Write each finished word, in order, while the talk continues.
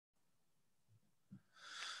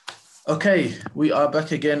Okay, we are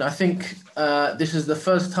back again. I think this is the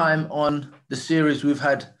first time on the series we've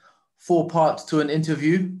had 4 parts to an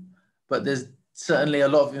interview, but there's certainly a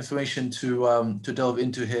lot of information to delve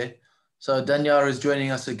into here. So Daniyar is joining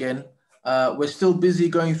us again. We're still busy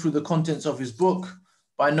going through the contents of his book.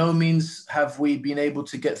 By no means have we been able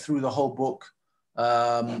to get through the whole book.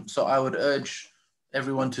 So I would urge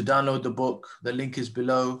everyone to download the book. The link is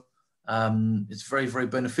below. It's very, very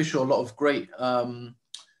beneficial. A lot of great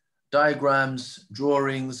diagrams,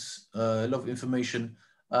 drawings, a lot of information.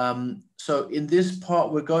 So in this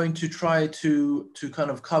part, we're going to try to kind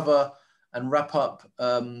of cover and wrap up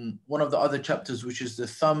one of the other chapters, which is the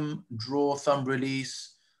thumb draw, thumb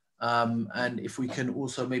release. And if we can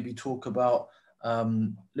also maybe talk about a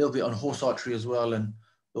little bit on horse archery as well and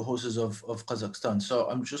the horses of Kazakhstan. So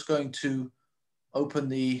I'm just going to open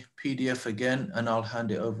the PDF again and I'll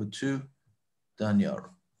hand it over to Daniyar.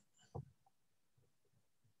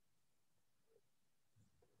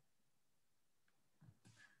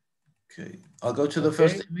 Okay, I'll go to the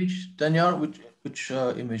first image. Daniyar, which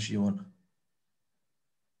image do you want?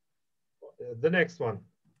 The next one.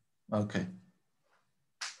 Okay.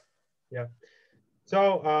 Yeah.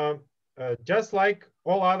 So just like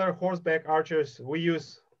all other horseback archers, we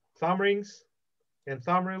use thumb rings and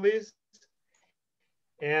thumb release.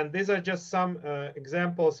 And these are just some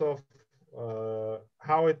examples of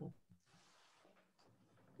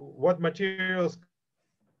what materials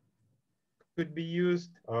could be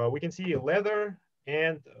used. We can see leather,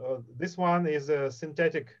 and this one is a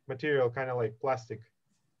synthetic material, kind of like plastic.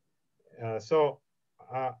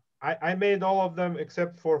 I made all of them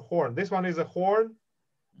except for horn. This one is a horn.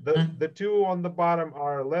 The two on the bottom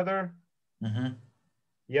are leather. Mm-hmm.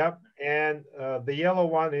 Yep, and the yellow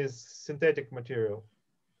one is synthetic material,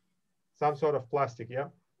 some sort of plastic.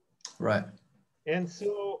 Yep. Right. And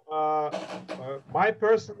so my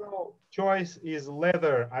personal choice is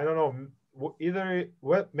leather. I don't know.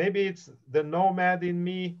 Maybe it's the nomad in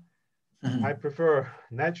me. Mm-hmm. I prefer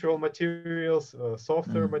natural materials,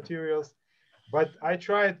 softer materials, but I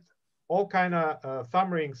tried all kind of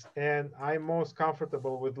thumb rings, and I'm most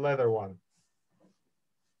comfortable with leather one.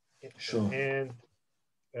 Sure. And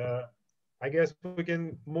I guess we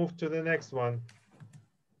can move to the next one.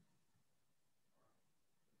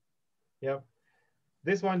 Yep.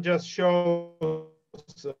 This one just shows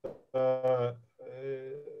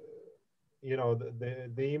you know,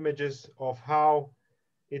 the images of how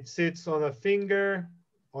it sits on a finger,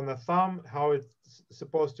 on a thumb, how it's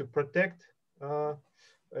supposed to protect.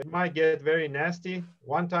 It might get very nasty.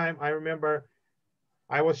 One time I remember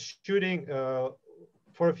I was shooting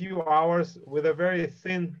for a few hours with a very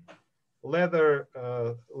thin leather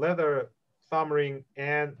thumb ring,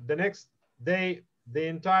 and the next day the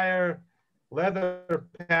entire leather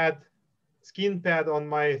pad, skin pad on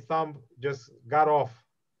my thumb just got off.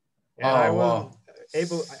 And I wasn't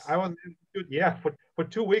able to shoot. Yeah, for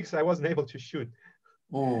 2 weeks, I wasn't able to shoot.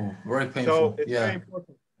 Oh, very painful. So it's very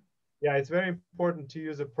important. Yeah, it's very important to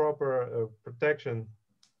use a proper protection.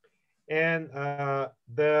 And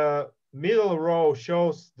the middle row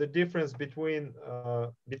shows the difference between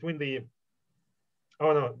the,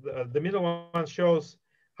 oh no, the middle one shows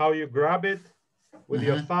how you grab it with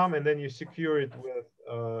your thumb, and then you secure it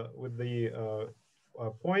with the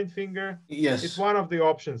point finger. Yes. It's one of the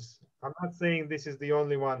options. I'm not saying this is the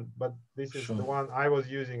only one, but this is the one I was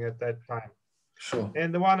using at that time. Sure.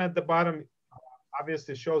 And the one at the bottom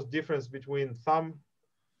obviously shows difference between thumb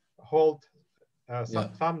hold,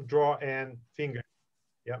 thumb draw, and finger.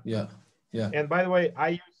 Yeah. Yeah. Yeah. And by the way,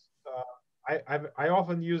 I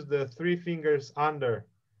often use the 3 fingers under.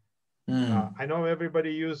 I know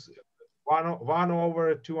everybody use one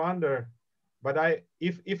over, 2 under, but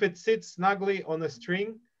if it sits snugly on a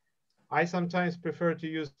string, I sometimes prefer to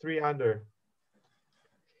use 3 under.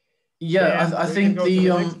 Yeah, I think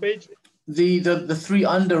the 3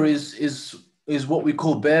 under is what we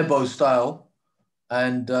call bare bow style,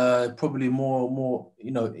 and probably more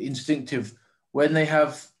instinctive. When they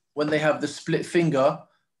have the split finger,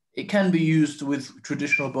 it can be used with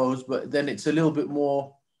traditional bows, but then it's a little bit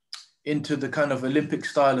more into the kind of Olympic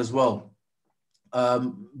style as well.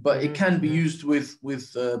 But it can be used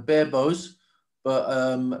with bare bows.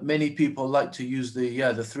 But many people like to use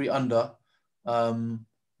the 3 under,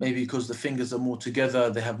 maybe because the fingers are more together,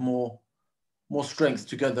 they have more strength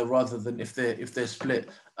together rather than if they're split.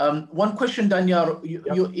 One question, Daniyar,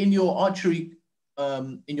 you're in your archery,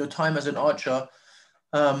 in your time as an archer,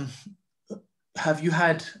 have you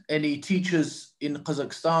had any teachers in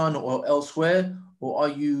Kazakhstan or elsewhere, or are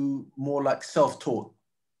you more like self-taught?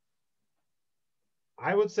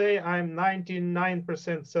 I would say I'm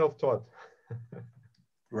 99% self-taught.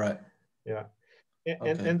 Right. Yeah.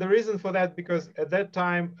 Okay. And the reason for that, because at that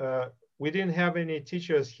time, we didn't have any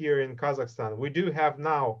teachers here in Kazakhstan. We do have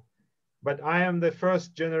now, but I am the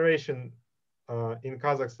first generation in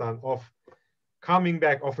Kazakhstan of coming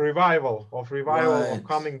back, of revival, of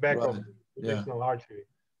coming back of traditional archery.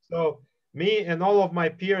 So me and all of my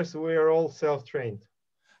peers, we are all self-trained.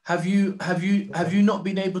 Have you not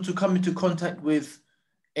been able to come into contact with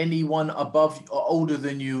anyone above or older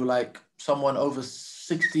than you, like someone over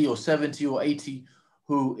 60 or 70 or 80,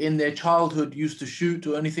 who in their childhood used to shoot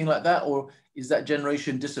or anything like that? Or is that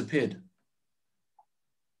generation disappeared?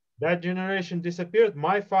 That generation disappeared.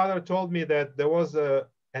 My father told me that there was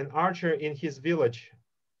an archer in his village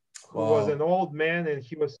who was an old man and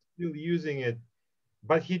he was still using it,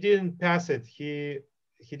 but he didn't pass it. He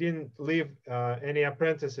didn't leave any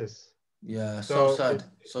apprentices. Yeah, so sad.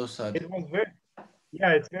 So sad. It was very,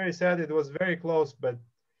 yeah, it's very sad. It was very close, but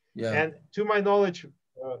yeah. And to my knowledge,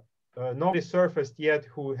 nobody surfaced yet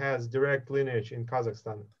who has direct lineage in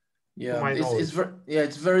Kazakhstan. Yeah, to my knowledge.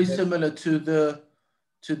 It's very similar to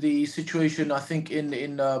the situation I think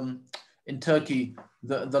in Turkey.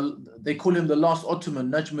 They call him the last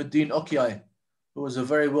Ottoman, Najmuddin Okyay, who was a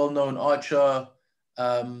very well-known archer,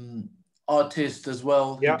 artist as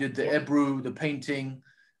well. He did the Ebru, the painting,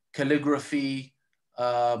 calligraphy.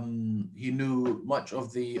 He knew much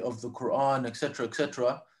of the Quran, etc.,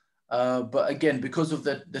 etc. But again, because of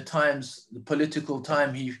the times, the political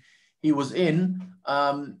time he was in,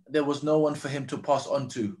 there was no one for him to pass on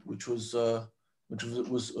to, which was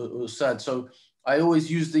sad. So I always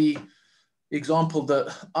use the example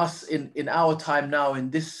that us in our time now,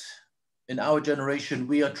 in our generation,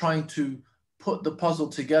 we are trying to put the puzzle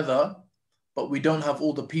together, but we don't have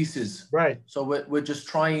all the pieces. Right. So we're just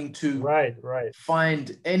trying to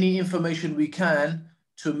find any information we can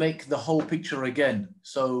to make the whole picture again.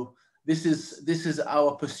 So this is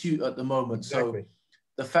our pursuit at the moment. Exactly. So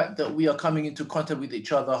the fact that we are coming into contact with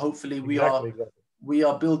each other, hopefully we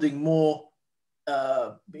are building more,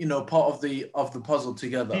 part of the puzzle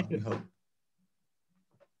together. We hope.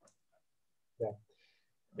 Yeah,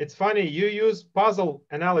 it's funny. You use puzzle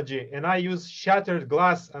analogy, and I use shattered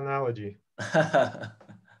glass analogy.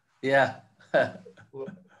 Yeah.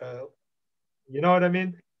 You know what I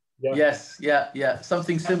mean? Yeah. Yes. Yeah.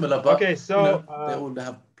 Something similar, but okay. So they all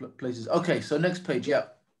have places. Okay. So next page. Yeah.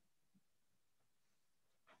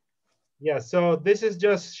 Yeah, so this is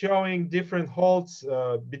just showing different holds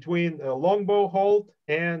between a longbow hold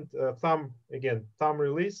and thumb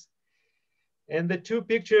release. And the two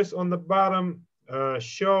pictures on the bottom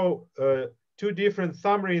show two different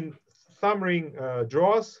thumb ring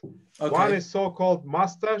draws. Okay. One is so-called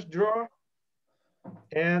mustache draw,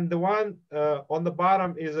 and the one on the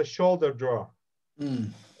bottom is a shoulder draw.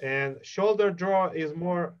 And shoulder draw is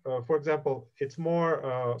more, for example, it's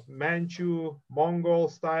more Manchu, Mongol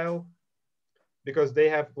style, because they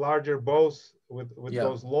have larger bows with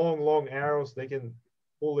those long arrows. They can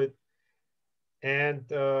pull it. And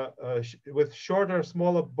with shorter,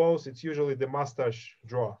 smaller bows, it's usually the mustache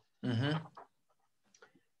draw.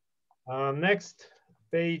 Next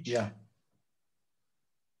page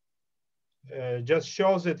just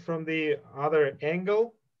shows it from the other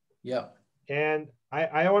angle. Yeah. And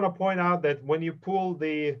I want to point out that when you pull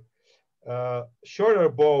the shorter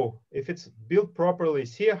bow, if it's built properly,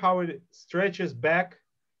 see how it stretches back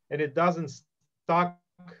and it doesn't stuck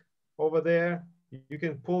over there. You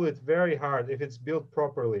can pull it very hard if it's built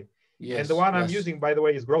properly. Yes, and the one I'm using, by the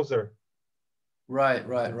way, is Grozer. Right.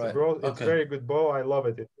 It's a very good bow. I love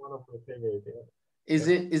it. It's one of my favorite. Yeah.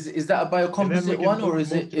 Is that a biocomposite one, or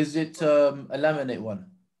is it a laminate one?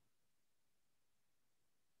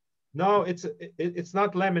 No, it's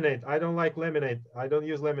not laminate. I don't like laminate. I don't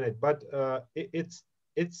use laminate, but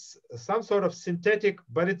it's some sort of synthetic,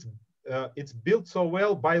 but it's built so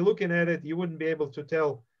well. By looking at it, you wouldn't be able to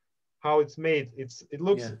tell how it's made. It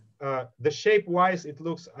looks the shape wise, it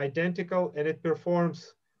looks identical, and it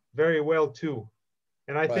performs very well too.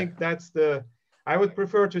 And I think that's I would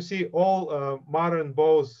prefer to see all modern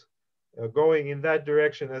bows going in that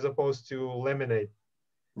direction as opposed to laminate.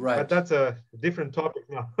 Right. But that's a different topic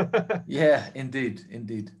now. Yeah, indeed.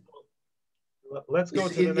 Let's go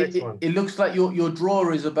to the next one. It looks like your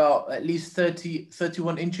drawer is about at least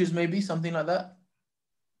 31 inches, maybe, something like that.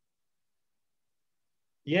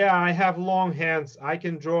 Yeah, I have long hands. I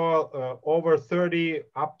can draw over 30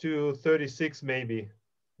 up to 36 maybe.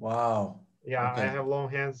 Wow. Yeah, okay. I have long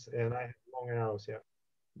hands and I have long arrows, yeah.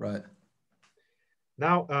 Right.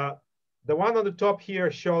 Now, the one on the top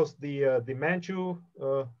here shows the Manchu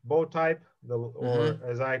bow type, or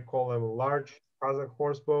as I call them, large Kazakh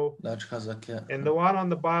horse bow. Large Kazakh, yeah. And the one on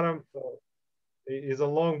the bottom is a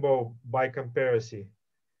longbow by comparison,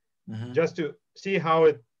 Mm-hmm. just to see how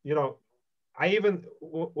it, you know, I even,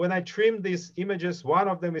 when I trimmed these images, one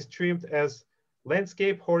of them is trimmed as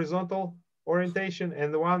landscape horizontal orientation,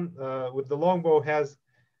 and the one with the longbow has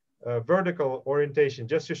vertical orientation,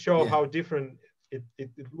 just to show Yeah. how different it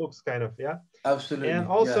looks, kind of, yeah. And Absolutely. Yeah.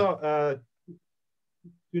 also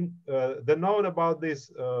the note about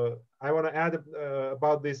this, I want to add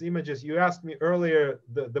about these images. You asked me earlier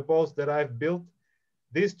the bows that I've built.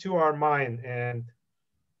 These two are mine, and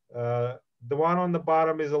the one on the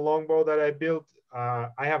bottom is a longbow that I built.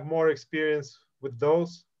 I have more experience with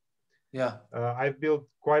those. Yeah. I've built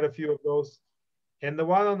quite a few of those. And the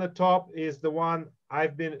one on the top is the one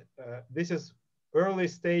I've been, this is early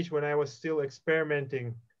stage when I was still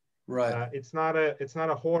experimenting. Right. It's not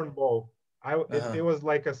a horn bow. It was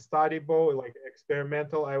like a study bow, like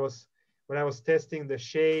experimental. When I was testing the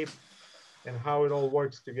shape and how it all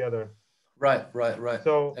works together. Right. Right. Right.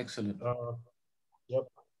 So, Excellent.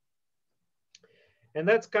 yep. And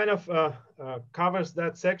that's kind of covers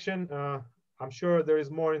that section. I'm sure there is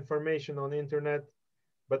more information on the internet,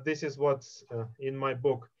 but this is what's in my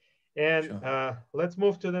book. And Sure. let's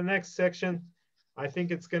move to the next section. I think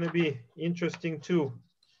it's going to be interesting too.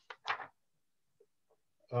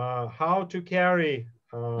 How to carry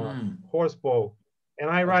horsebow. And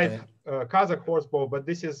I write Kazakh horsebow, but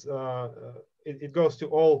this is, it goes to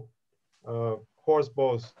all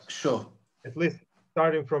horsebows. Sure. At least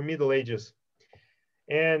starting from Middle Ages.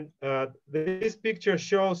 And this picture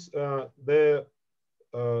shows the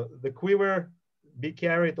quiver be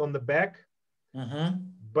carried on the back.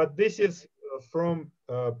 But this is from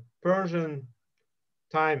Persian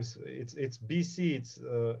times. It's BC. It's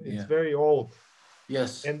very old.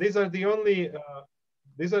 Yes. And these are the only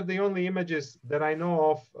images that I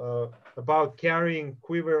know of about carrying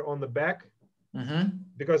quiver on the back.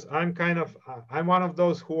 Because I'm one of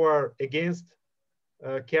those who are against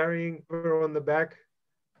carrying quiver on the back.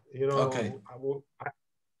 You know,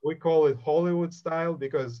 we call it Hollywood style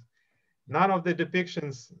because none of the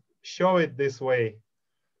depictions show it this way.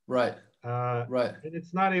 Right. Right. And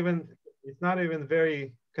it's not even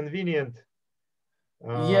very convenient.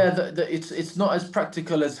 Yeah, it's not as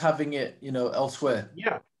practical as having it, you know, elsewhere.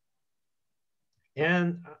 Yeah.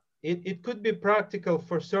 And it could be practical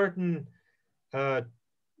for certain for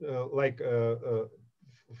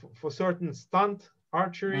certain stunt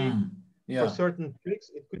archery, for certain tricks,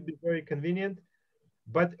 it could be very convenient.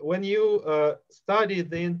 But when you study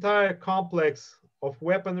the entire complex of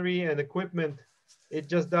weaponry and equipment, it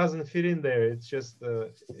just doesn't fit in there. It's just,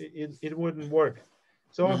 it wouldn't work.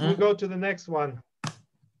 So if we go to the next one.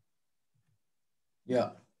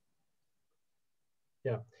 Yeah.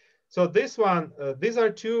 Yeah. So this one, these are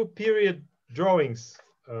two period drawings.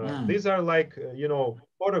 These are like, you know,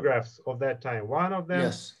 photographs of that time. One of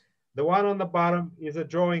them, the one on the bottom is a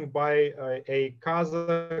drawing by a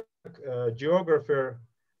Kazakh geographer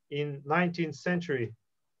in 19th century,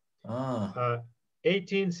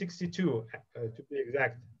 1862 to be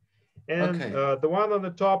exact. And the one on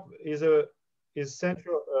the top is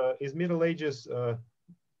Middle Ages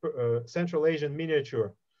Central Asian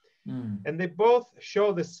miniature. And they both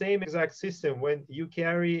show the same exact system when you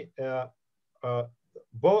carry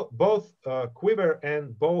both quiver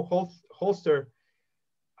and bow holster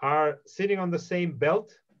are sitting on the same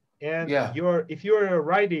belt. And if you're a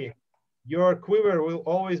righty, your quiver will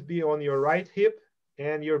always be on your right hip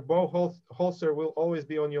and your bow holster will always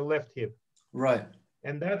be on your left hip. Right.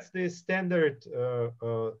 And that's the standard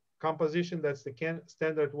composition. That's the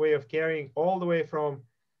standard way of carrying all the way from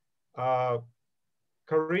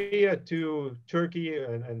Korea to Turkey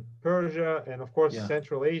and Persia, and of course,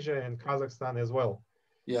 Central Asia and Kazakhstan as well.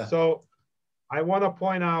 Yeah. So I want to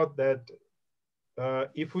point out that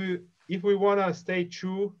if we want to stay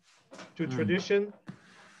true to tradition,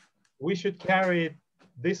 we should carry it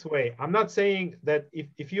this way. I'm not saying that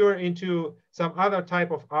if you're into some other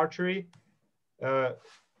type of archery,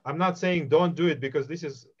 I'm not saying don't do it, because this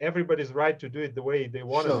is everybody's right to do it the way they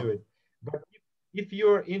want to do it. But if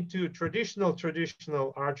you're into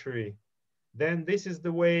traditional archery, then this is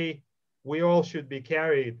the way we all should be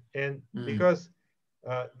carried. And because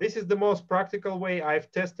this is the most practical way,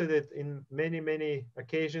 I've tested it in many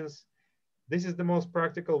occasions. This is the most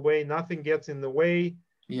practical way. Nothing gets in the way,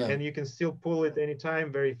 and you can still pull it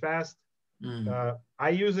anytime very fast. I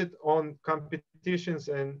use it on competitions,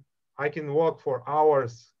 and I can walk for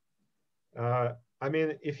hours. I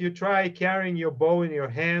mean, if you try carrying your bow in your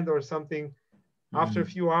hand or something, after a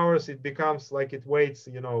few hours, it becomes like it weighs,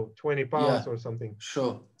 you know, 20 pounds or something.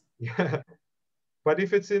 Sure. Yeah. But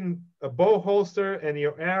if it's in a bow holster and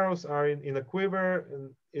your arrows are in a quiver,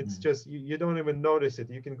 and it's just, you don't even notice it.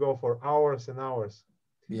 You can go for hours and hours.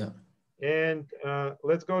 Yeah. And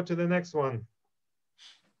let's go to the next one.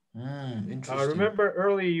 Interesting. Remember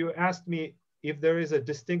earlier you asked me if there is a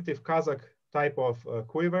distinctive Kazakh type of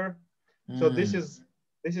quiver. So this is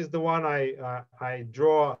the one I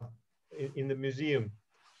draw in the museum,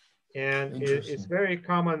 and it's very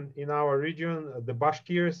common in our region. The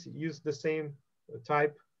Bashkirs use the same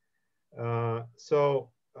type.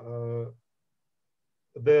 So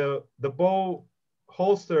the bow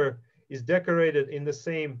holster is decorated in the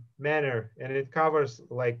same manner, and it covers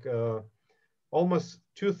like almost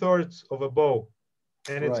 2/3 of a bow,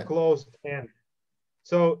 and it's closed end.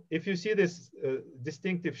 So if you see this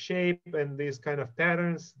distinctive shape and these kind of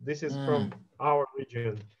patterns, this is from our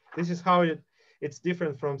region. This is how it's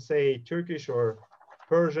different from, say, Turkish or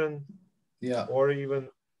Persian, or even,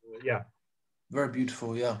 Very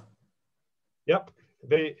beautiful, Yep,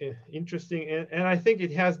 very interesting. And I think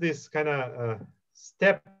it has this kind of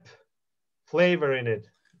step flavor in it.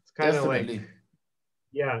 It's kind of like,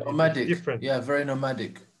 nomadic. It's different. Yeah, very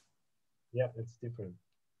nomadic. Yeah, it's different.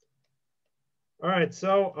 All right,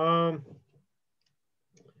 so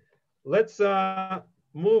let's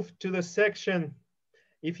move to the section.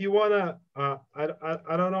 If you wanna,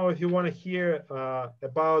 I don't know if you wanna hear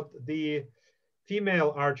about the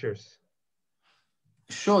female archers.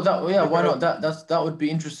 Sure, why not? That would be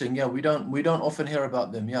interesting. Yeah, we don't often hear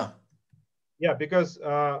about them. Yeah. Yeah, because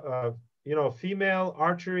you know, female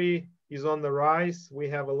archery is on the rise. We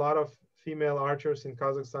have a lot of female archers in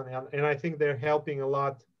Kazakhstan, and I think they're helping a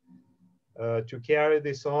lot to carry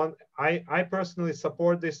this on. I personally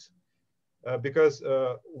support this because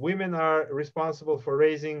women are responsible for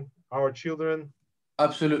raising our children.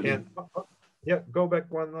 Absolutely. And, yeah, go back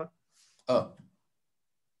one more.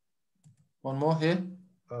 One more here.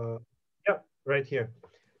 Yeah, right here.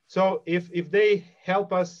 So if they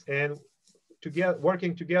help us and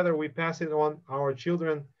working together, we pass it on our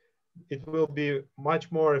children, it will be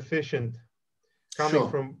much more efficient coming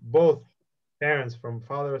from both parents, from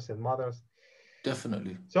fathers and mothers.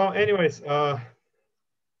 Definitely. So anyways,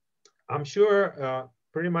 I'm sure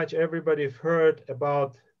pretty much everybody have heard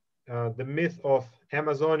about the myth of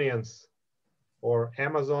Amazonians or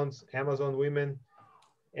Amazon women.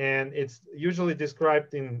 And it's usually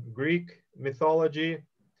described in Greek mythology.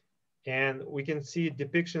 And we can see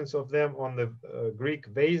depictions of them on the Greek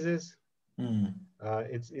vases.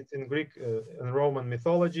 It's in Greek and Roman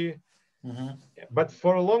mythology. But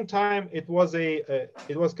for a long time, it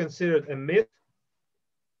was considered a myth.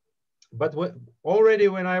 But already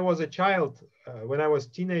when I was a child, when I was a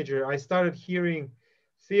teenager, I started hearing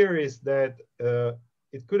theories that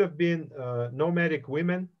it could have been nomadic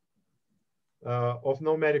women of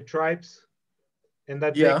nomadic tribes, and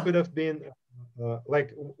that they could have been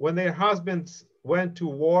like when their husbands went to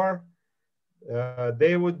war,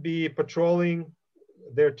 they would be patrolling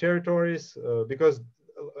their territories because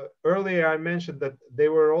earlier I mentioned that they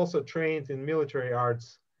were also trained in military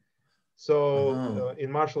arts. So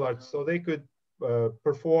in martial arts, so they could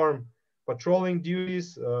perform patrolling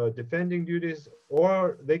duties, defending duties,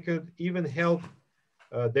 or they could even help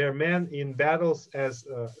their men in battles as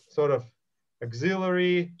sort of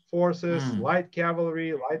auxiliary forces, light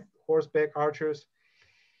cavalry, light horseback archers.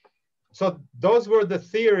 So those were the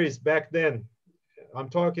theories back then. I'm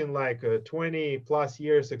talking like 20 plus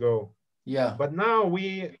years ago. Yeah. But now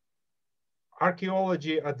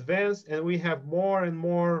archaeology advanced, and we have more and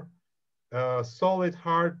more solid,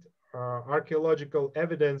 hard archaeological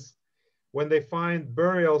evidence when they find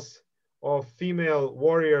burials of female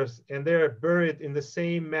warriors, and they're buried in the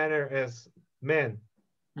same manner as men,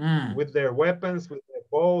 with their weapons, with their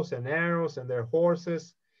bows and arrows and their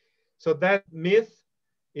horses. So that myth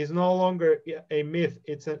is no longer a myth.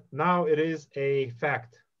 Now it is a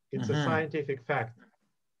fact. It's a scientific fact.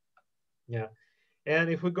 Yeah. And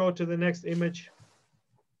if we go to the next image.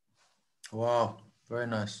 Wow, very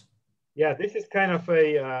nice. Yeah, this is kind of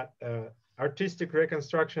a artistic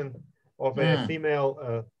reconstruction of a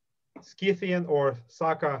female Scythian or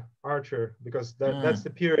Saka archer, because that's the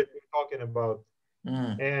period we're talking about.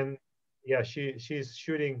 And yeah, she's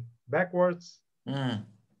shooting backwards.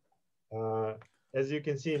 As you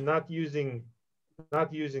can see, not using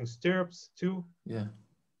stirrups too. Yeah.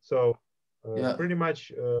 So pretty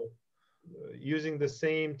much using the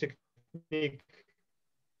same technique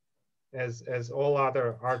as all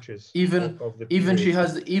other archers. Even she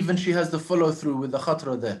has the follow through with the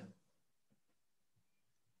khatra there.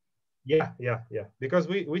 Yeah. Because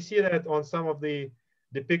we see that on some of the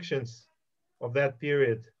depictions of that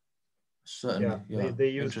period. Certainly, yeah. They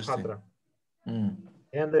use khatra. And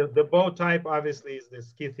the bow type obviously is the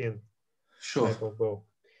Scythian type of bow.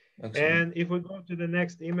 Excellent. And if we go to the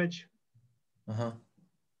next image,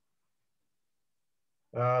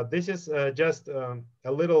 this is just a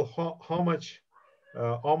little homage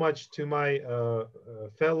to my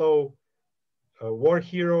fellow war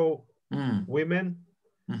hero women.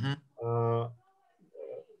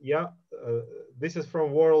 This is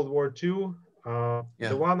from World War II.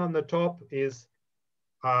 The one on the top is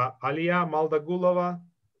Alia Maldagulova,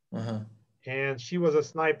 and she was a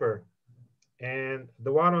sniper. And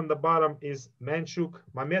the one on the bottom is Manshuk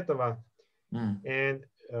Mametova, and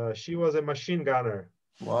she was a machine gunner.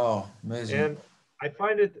 Wow, amazing! And I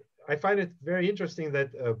find it very interesting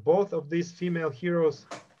that both of these female heroes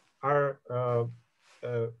are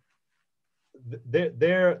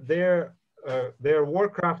their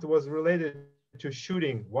warcraft was related to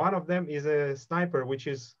shooting. One of them is a sniper, which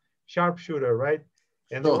is sharpshooter, right?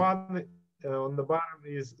 And the one on the bottom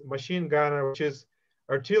is machine gunner, which is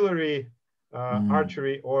artillery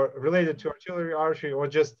archery, or related to artillery archery, or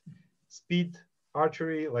just speed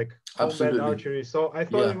archery, like combat archery. So I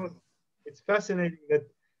thought it's fascinating that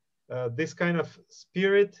this kind of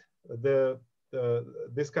spirit,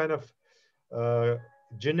 this kind of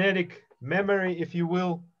genetic memory, if you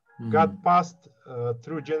will, got passed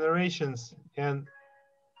through generations and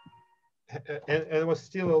was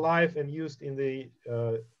still alive and used in the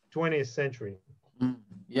 20th century.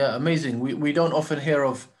 Yeah, amazing. We don't often hear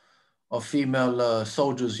of female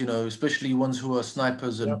soldiers, you know, especially ones who are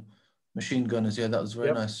snipers and machine gunners. Yeah, that was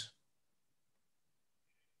very nice.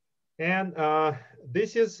 And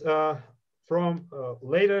this is from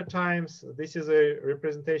later times. This is a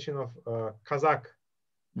representation of Kazakh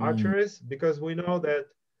archers, because we know that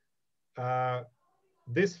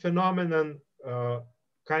this phenomenon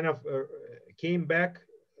kind of came back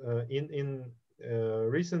in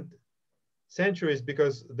recent centuries,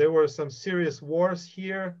 because there were some serious wars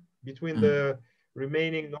here between the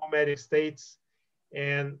remaining nomadic states,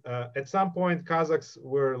 and at some point Kazakhs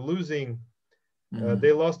were losing.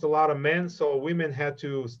 They lost a lot of men, so women had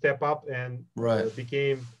to step up and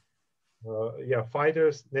became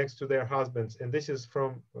fighters next to their husbands, and this is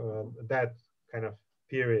from that kind of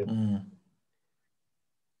period.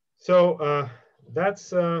 So that's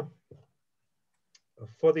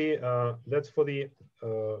for the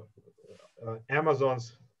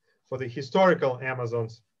Amazons, for the historical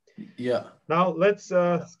Amazons. Yeah. Now let's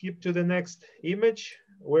skip to the next image.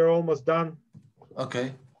 We're almost done.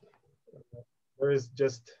 Okay. There is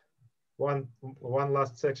just one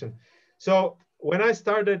last section. So when I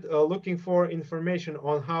started looking for information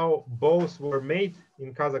on how bows were made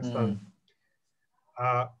in Kazakhstan,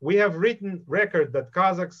 we have written record that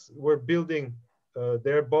Kazakhs were building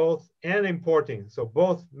their bows and importing. So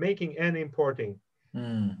both making and importing.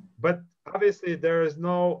 But obviously there is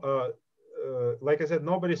no, like I said,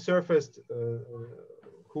 nobody surfaced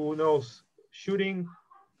who knows shooting,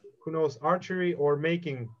 who knows archery or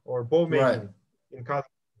making or bow making in Kazakhstan.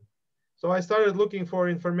 So I started looking for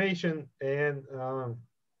information, and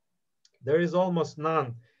there is almost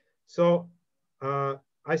none. So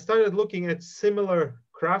I started looking at similar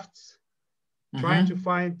crafts, trying to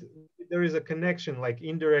find if there is a connection, like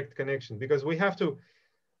indirect connection, because we have to,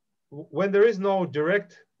 when there is no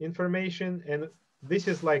direct information, and this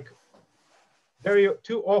is like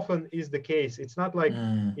too often is the case. It's not like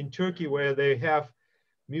in Turkey where they have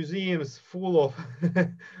museums full of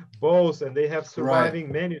bows and they have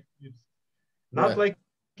surviving manuscripts. Not like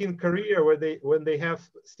in Korea where they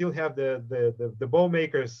still have the bow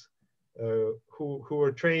makers who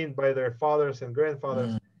were trained by their fathers and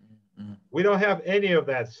grandfathers. We don't have any of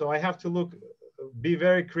that. So I have to be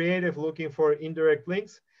very creative looking for indirect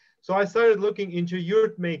links. So I started looking into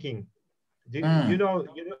yurt making. You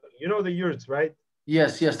know the yurts, right?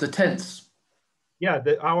 Yes, the tents. Yeah,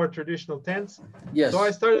 our traditional tents. Yes. So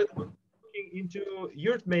I started looking into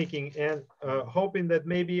yurt making and hoping that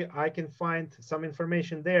maybe I can find some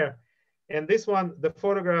information there. And this one, the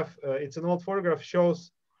photograph, it's an old photograph,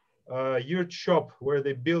 shows a yurt shop where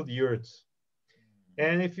they build yurts.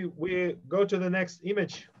 And if we go to the next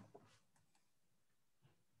image,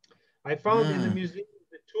 I found in the museum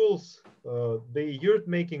the tools, the yurt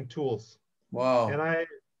making tools. Wow. And I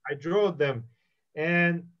drew them.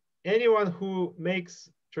 And anyone who makes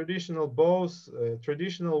traditional bows,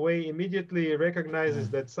 traditional way, immediately recognizes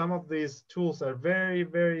that some of these tools are very,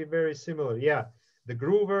 very, very similar. Yeah, the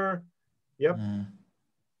groover, yep,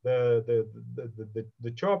 the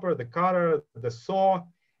chopper, the cutter, the saw,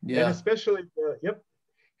 and especially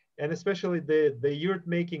the yurt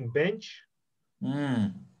making bench.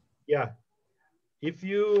 Yeah, if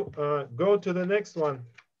you go to the next one,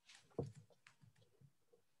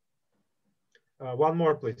 One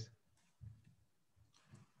more, please.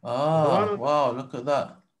 Ah, wow, look at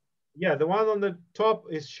that. Yeah, the one on the top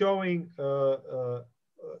is showing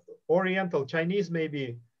Oriental, Chinese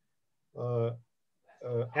maybe,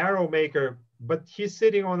 arrow maker, but he's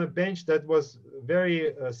sitting on a bench that was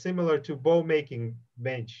very similar to bow making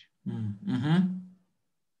bench. Mm-hmm.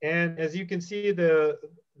 And as you can see, the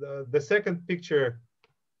second picture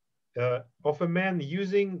of a man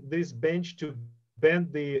using this bench to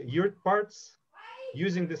bend the yurt parts,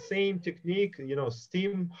 using the same technique, you know,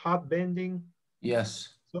 steam hot bending.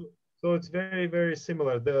 Yes. So it's very, very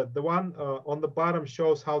similar. The one on the bottom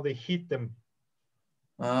shows how they heat them.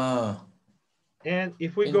 Ah. And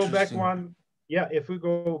if we go back one, yeah, if we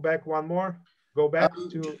go back one more, go back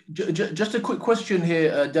to... Just a quick question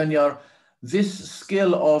here, Daniyar. This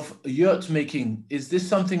skill of yurt making, is this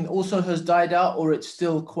something also has died out, or it's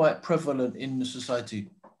still quite prevalent in the society?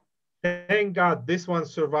 Thank God this one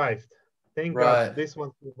survived. Thank God this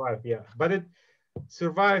one survived, yeah. But it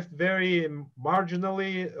survived very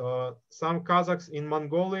marginally. Some Kazakhs in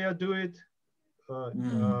Mongolia do it,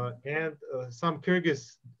 and some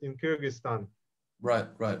Kyrgyz in Kyrgyzstan. Right.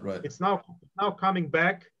 It's now coming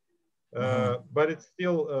back, but it's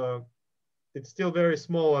still very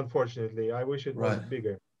small, unfortunately. I wish it was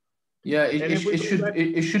bigger. Yeah,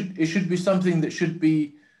 it should be something that should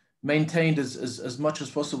be maintained as much as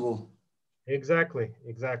possible. Exactly.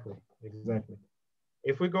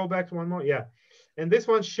 If we go back to one more, yeah. And this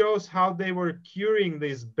one shows how they were curing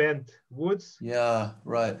these bent woods. Yeah,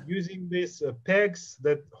 right. Using these pegs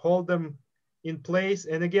that hold them in place.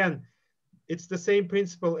 And again, it's the same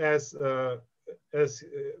principle as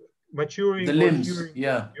maturing the limbs, or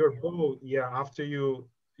curing your bow. Yeah, after you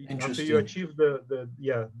achieve after you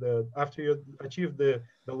achieve the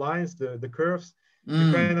lines, the curves,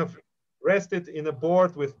 you kind of rest it in a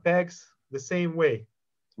board with pegs the same way.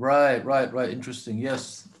 Right. Interesting.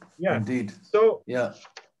 Yes. Yeah. Indeed. So yeah.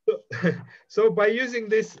 So by using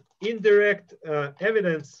this indirect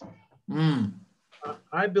evidence,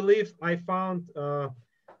 I believe I found,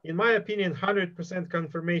 in my opinion, 100%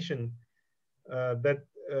 confirmation that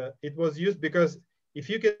it was used, because if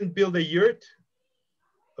you can build a yurt,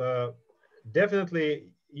 definitely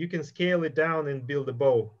you can scale it down and build a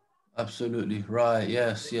bow. Absolutely. Right.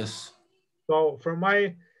 Yes. So from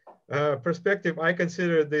my perspective, I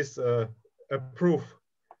consider this a proof,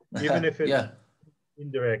 even if it's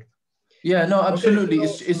indirect. Yeah, no, absolutely. Okay,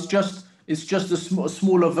 so, it's just a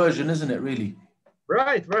smaller version, isn't it, really?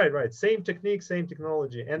 Right. Same technique, same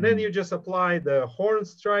technology. And then you just apply the horn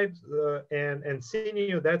stripes and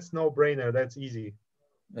sinew. That's no brainer. That's easy.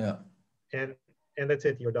 Yeah. And that's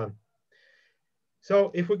it. You're done.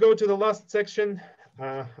 So if we go to the last section,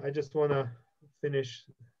 I just want to finish.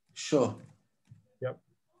 Sure. Yep.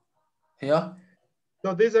 Here.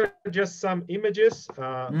 So these are just some images.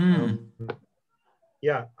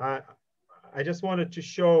 Yeah, I just wanted to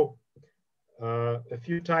show a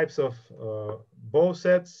few types of bow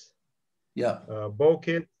sets. Yeah. Bow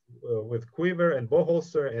kit with quiver and bow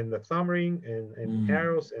holster and the thumb ring and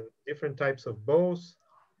arrows and different types of bows.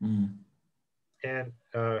 And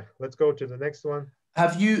let's go to the next one.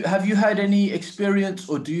 Have you had any experience,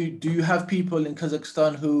 or do you have people in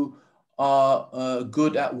Kazakhstan who are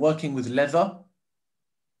good at working with leather?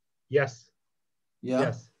 Yes.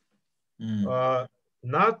 Yeah. Yes.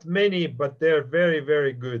 Not many, but they're very,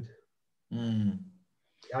 very good.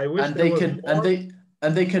 I wish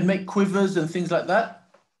they can make quivers and things like that.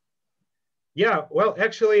 Yeah, well,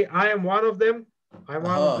 actually, I am one of them. I'm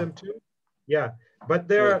one of them too. Yeah, but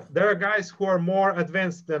there are guys who are more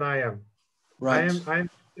advanced than I am. Right. I'm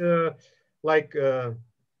like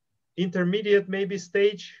intermediate maybe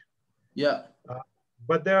stage. Yeah.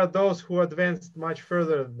 But there are those who advanced much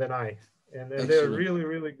further than I, and they're really,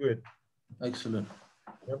 really good. Excellent.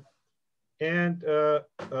 Yep. And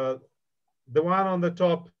the one on the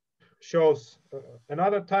top shows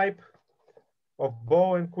another type of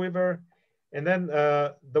bow and quiver, and then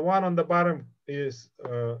the one on the bottom is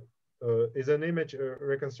an image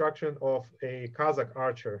reconstruction of a Kazakh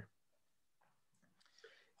archer.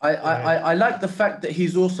 I like the fact that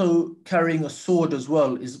he's also carrying a sword as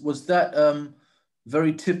well. Was that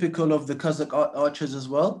very typical of the Kazakh archers as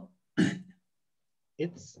well?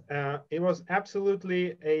 It was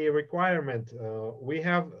absolutely a requirement. We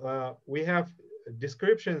have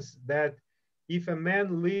descriptions that if a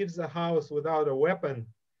man leaves a house without a weapon,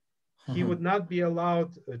 he would not be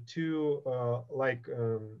allowed to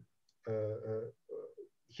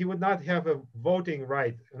he would not have a voting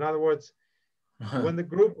right. In other words, when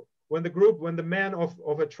the men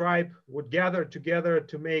of a tribe would gather together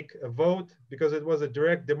to make a vote, because it was a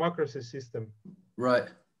direct democracy system. Right.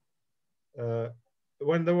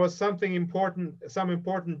 when there was something important, some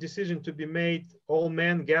important decision to be made, all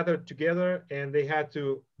men gathered together and they had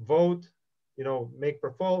to vote, you know, make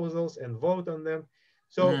proposals and vote on them.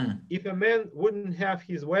 So if a man wouldn't have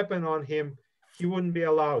his weapon on him, he wouldn't be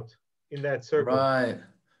allowed in that circle. Right.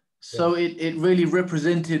 So it really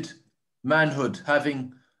represented manhood.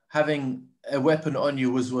 Having a weapon on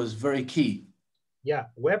you was very key. Yeah,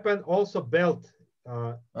 weapon, also belt.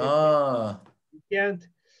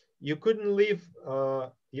 You couldn't leave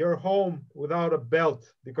your home without a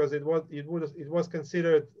belt, because it was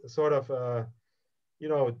considered sort of you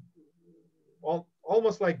know,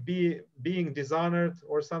 almost like being dishonored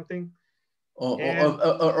or something,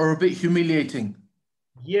 or a bit humiliating.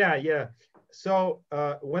 Yeah. So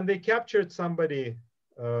when they captured somebody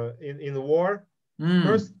in the war,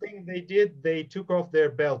 first thing they did, they took off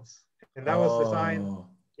their belts, and that was the sign.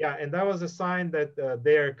 Yeah, and that was a sign that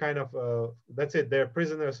they're kind of that's it. They're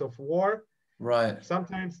prisoners of war. Right.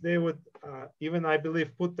 Sometimes they would even, I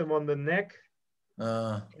believe, put them on the neck.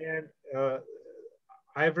 And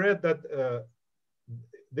I've read that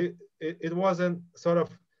it wasn't sort of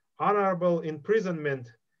honorable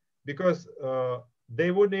imprisonment, because they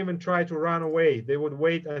wouldn't even try to run away. They would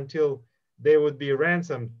wait until they would be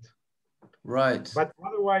ransomed. Right. But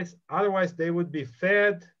otherwise they would be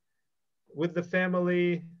fed with the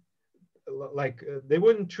family. Like they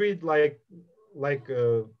wouldn't treat they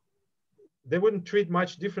wouldn't treat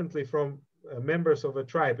much differently from members of a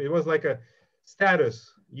tribe. It was like a status.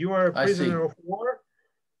 You are a prisoner of war.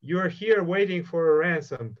 You are here waiting for a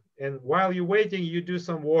ransom, and while you're waiting, you do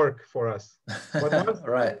some work for us. But once the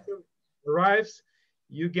ransom arrives,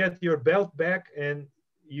 you get your belt back, and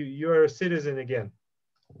you're a citizen again.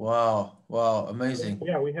 Wow! Wow! Amazing.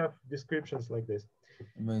 Yeah, we have descriptions like this.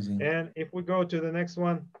 Amazing. And if we go to the next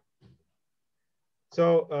one,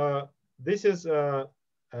 so this is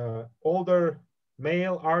older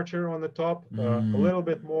male archer on the top, a little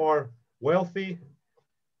bit more wealthy.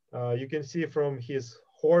 You can see from his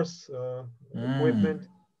horse equipment.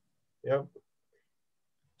 Yep.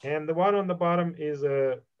 And the one on the bottom is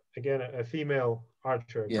again a female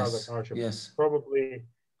archer, Kazakh archer. Yes. Probably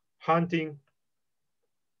hunting,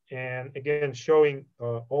 and again showing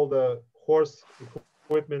all the horse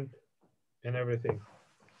equipment and everything.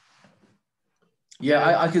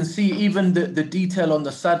 Yeah, I can see even the detail on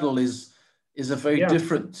the saddle is a very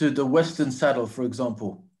different to the Western saddle, for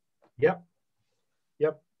example. Yep.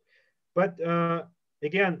 But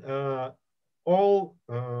again, all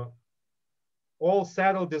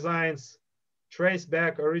saddle designs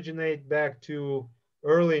originate back to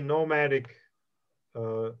early nomadic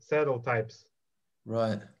saddle types.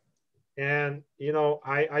 Right. And you know,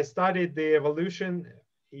 I studied the evolution.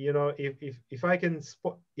 You know,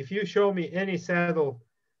 if you show me any saddle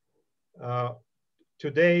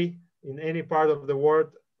today in any part of the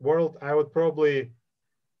world, I would probably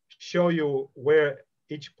show you where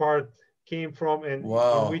each part came from and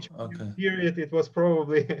in which period it was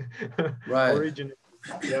probably originated.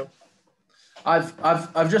 Yeah.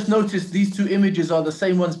 I've just noticed these two images are the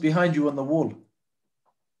same ones behind you on the wall.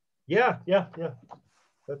 Yeah.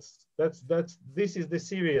 This is the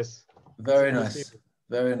series. Very nice.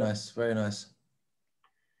 Very nice. Very nice.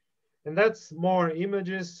 And that's more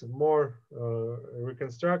images, more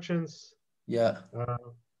reconstructions. Yeah.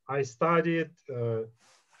 I studied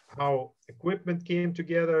how equipment came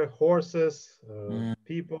together, horses,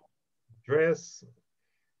 people, dress,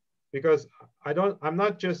 because I'm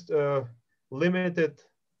not just limited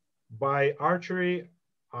by archery.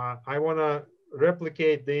 I want to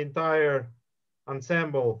replicate the entire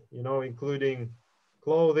ensemble, you know, including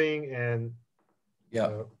clothing and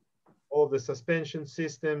all the suspension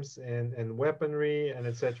systems and weaponry and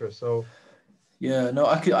etc. So yeah, no,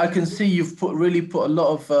 I can see you've really put a lot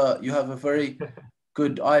of you have a very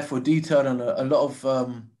good eye for detail, and a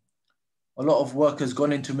lot of work has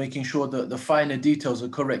gone into making sure that the finer details are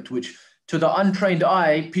correct, which to the untrained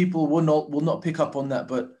eye, people will not pick up on that.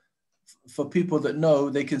 But for people that know,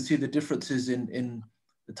 they can see the differences in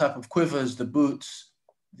the type of quivers, the boots,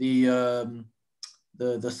 the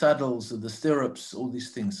saddles, the stirrups, all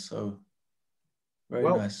these things. So very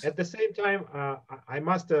nice. At the same time, I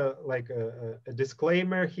must like a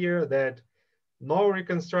disclaimer here that no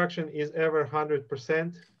reconstruction is ever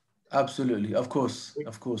 100%. Absolutely, of course.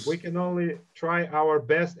 We can only try our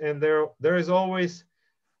best, and there is always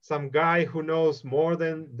some guy who knows more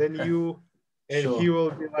than you, and he will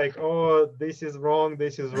be like, "Oh, this is wrong.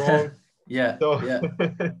 This is wrong." Yeah. So yeah.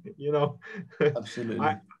 you know.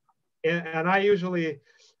 Absolutely. And I usually,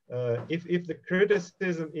 if the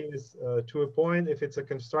criticism is to a point, if it's a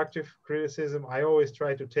constructive criticism, I always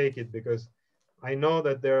try to take it, because I know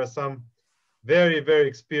that there are some very, very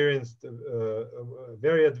experienced,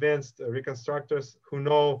 very advanced reconstructors who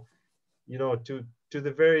know, you know, to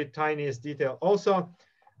the very tiniest detail. Also,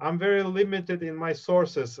 I'm very limited in my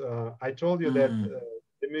sources. I told you that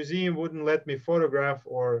the museum wouldn't let me photograph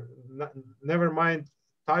or never mind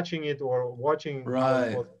touching it or watching how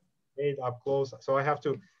it was made up close. So I have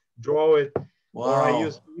to draw it, or I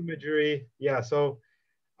use imagery. Yeah, so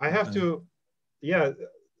I have to, yeah,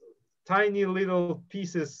 tiny little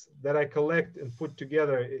pieces that I collect and put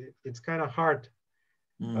together. It's kind of hard.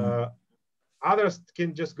 Others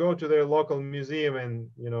can just go to their local museum and,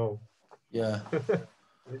 you know. Yeah.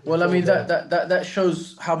 Well, I mean, that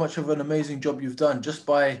shows how much of an amazing job you've done just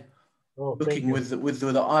by looking with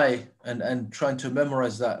the eye and trying to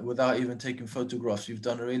memorize that without even taking photographs. You've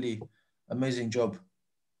done a really amazing job.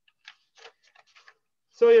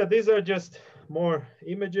 So yeah, these are just more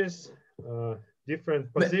images,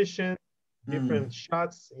 different positions, different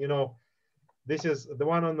shots. You know, this is the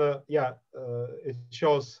one on the, yeah, it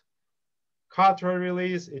shows cutlery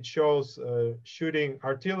release. It shows shooting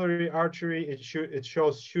artillery, archery. It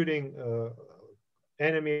shows shooting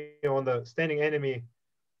enemy on the standing enemy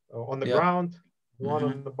on the ground. One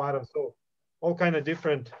on the bottom. So all kind of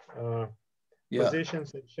different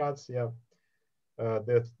positions and shots. Yeah.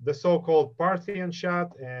 The so-called Parthian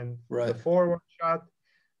shot and the forward shot.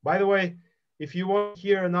 By the way, if you want to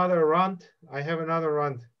hear another rant, I have another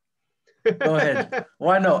rant. Go ahead.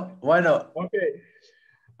 Why not? Why not? Okay.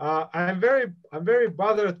 I'm very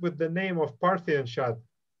bothered with the name of Parthian shot.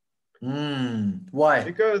 Why?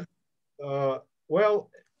 Because,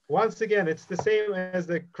 well, once again, it's the same as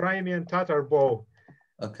the Crimean Tatar bow.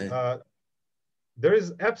 Okay. There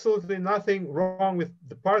is absolutely nothing wrong with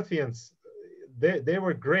the Parthians. They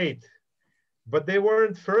were great, but they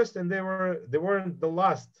weren't first and they weren't the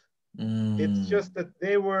last. It's just that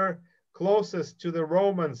they were closest to the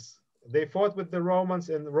Romans. They fought with the Romans,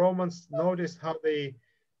 and the Romans noticed how they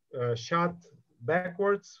shot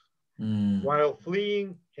backwards while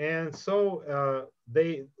fleeing, and so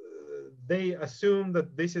they assumed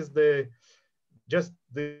that this is just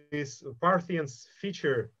this Parthians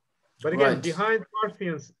feature. But again, behind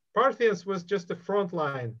Parthians was just a front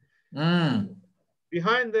line.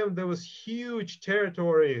 Behind them, there was huge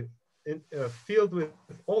territory filled with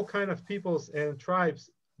all kind of peoples and tribes.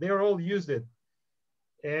 They all used it.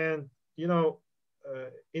 And, you know,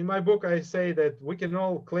 in my book, I say that we can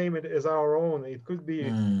all claim it as our own. It could be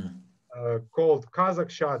called Kazakh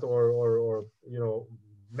shot or you know,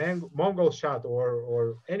 Mongol shot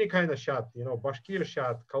or any kind of shot, you know, Bashkir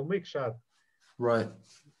shot, Kalmyk shot. Right.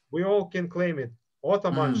 We all can claim it.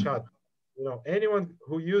 Ottoman shot. You know, anyone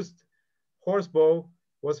who used horsebow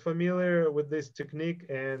was familiar with this technique,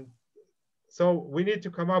 and so we need to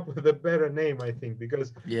come up with a better name, I think,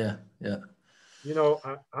 because you know,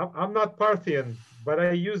 I'm not Parthian, but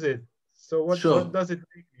I use it. So what does it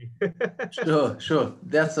make me? Sure.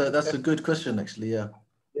 That's a good question, actually. Yeah.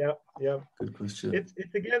 Good question. It's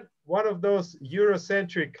again one of those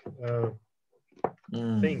Eurocentric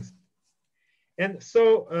things. And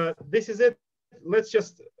so this is it. Let's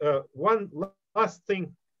just one last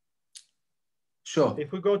thing. Sure.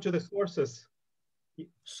 If we go to the sources.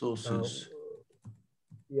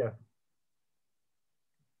 Yeah.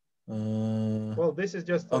 Well, this is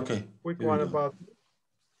just a quick one about.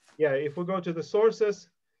 Yeah, if we go to the sources,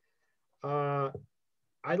 I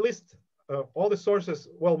list all the sources.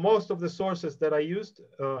 Well, most of the sources that I used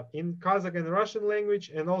in Kazakh and Russian language,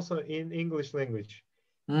 and also in English language.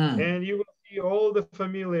 And you will see all the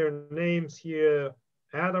familiar names here: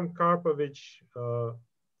 Adam Karpovich,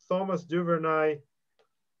 Thomas Duvernay,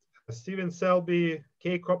 Stephen Selby,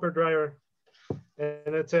 Kay Copperdryer,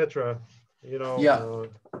 and etc. You know,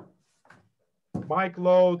 Mike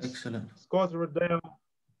Loads, Scott Riddell,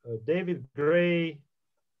 David Gray,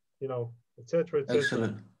 you know, etc.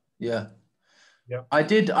 Excellent. Yeah. I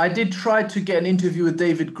did try to get an interview with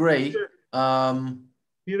David Gray.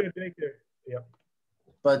 Peter Baker. Yeah.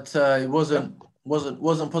 But it wasn't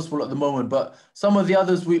possible at the moment. But some of the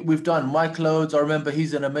others we've done. Mike Loads, I remember,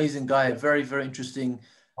 he's an amazing guy, very, very interesting.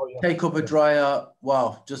 Kay Copperdryer,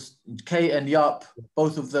 wow, just Kay and Yap,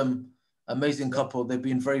 both of them, amazing couple. They've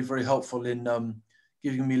been very, very helpful in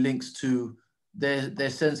giving me links to their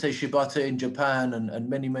sensei Shibata in Japan and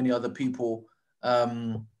many, many other people.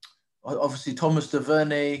 Obviously, Thomas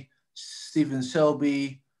Duvernay, Stephen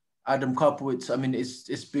Selby, Adam Karpowitz. I mean,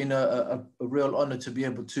 it's been a real honor to be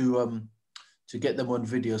able to get them on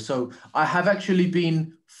video. So I have actually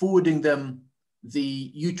been forwarding them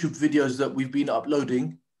the YouTube videos that we've been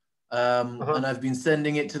uploading. And I've been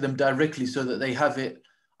sending it to them directly so that they have it.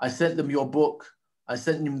 I sent them your book. I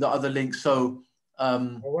sent them the other link. So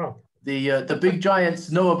The big giants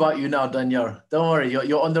know about you now, Daniyar. Don't worry,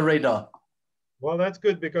 you're on the radar. Well, that's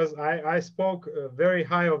good because I spoke very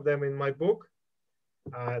high of them in my book.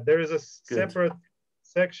 There is a separate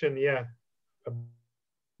section, yeah,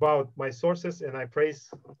 about my sources, and I praise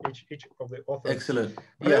each of the authors. Excellent.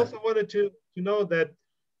 But I also wanted to know that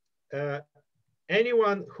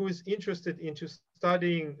anyone who is interested into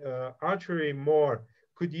studying archery more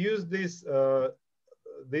could use these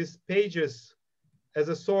pages as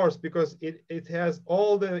a source, because it has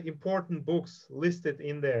all the important books listed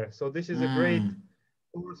in there. So this is a great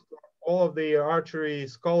source for all of the archery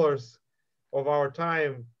scholars of our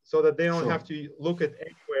time, so that they don't have to look at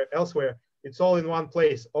anywhere elsewhere. It's all in one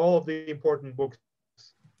place, all of the important books.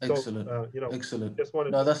 Excellent. So, you know, excellent. Just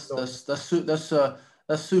wanted No, to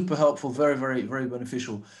that's super helpful. Very, very, very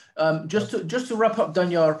beneficial. Just to wrap up,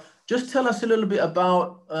 Daniyar, just tell us a little bit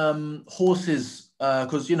about horses,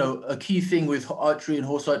 because you know a key thing with archery and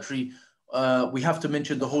horse archery, we have to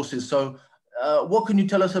mention the horses. So, what can you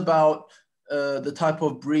tell us about the type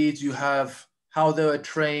of breeds you have, how they were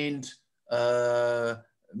trained,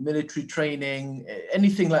 military training,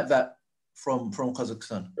 anything like that from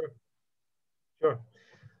Kazakhstan? Sure.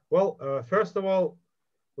 Well, first of all,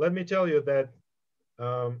 let me tell you that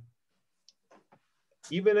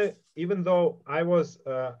even though I was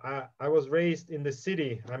raised in the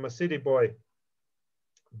city, I'm a city boy,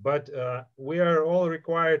 but we are all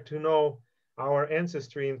required to know our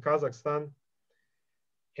ancestry in Kazakhstan,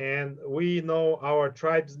 and we know our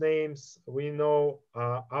tribes' names, we know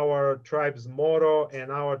our tribe's motto and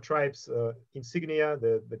our tribe's insignia.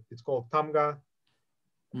 It's called tamga.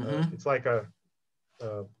 It's like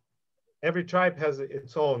every tribe has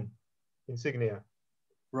its own insignia.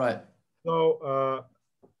 Right. So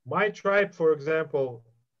my tribe, for example,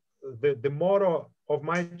 the motto of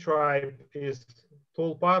my tribe is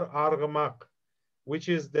Tulpar Arghamak, which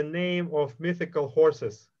is the name of mythical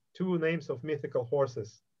horses, 2 names of mythical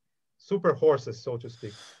horses, super horses, so to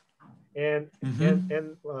speak. And the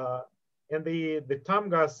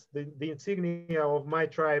tamgas, the insignia of my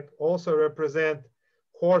tribe, also represent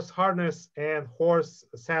horse harness and horse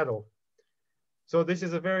saddle. So this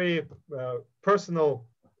is a very personal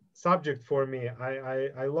subject for me.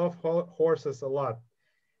 I love horses a lot.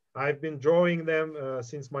 I've been drawing them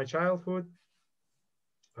since my childhood.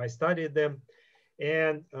 I studied them.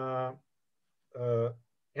 And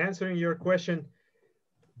answering your question,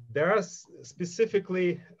 there are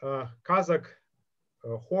specifically Kazakh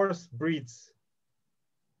horse breeds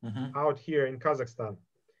out here in Kazakhstan.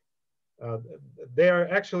 They are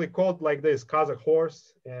actually called like this, Kazakh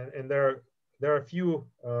horse, and there are a few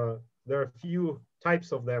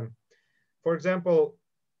types of them. For example,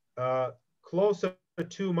 closer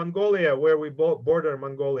to Mongolia, where we border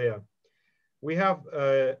Mongolia, we have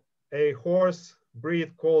a horse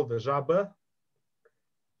breed called Zhabe.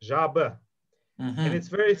 And it's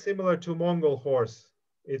very similar to Mongol horse.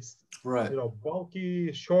 It's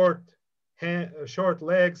bulky, short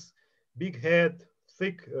legs, big head,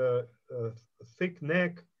 thick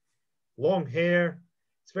neck, long hair.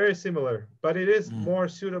 It's very similar, but it is more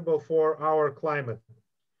suitable for our climate.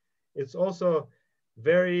 It's also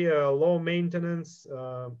very low maintenance.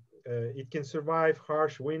 It can survive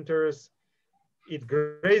harsh winters. It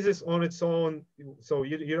grazes on its own, so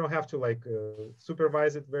you don't have to like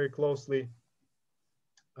supervise it very closely.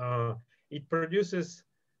 It produces.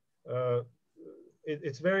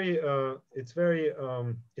 It's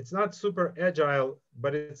not super agile,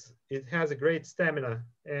 but it has a great stamina,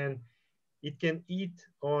 and it can feed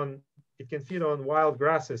on wild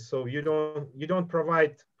grasses. So you don't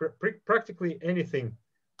provide practically anything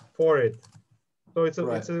for it. So it's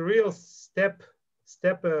a real steppe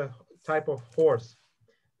type of horse,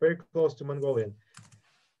 very close to Mongolian.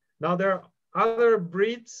 Now there are other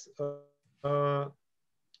breeds.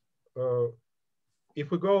 If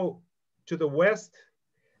we go to the west,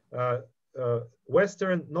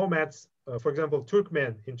 Western nomads, for example,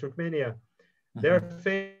 Turkmen in Turkmenia, they're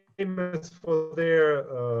famous for their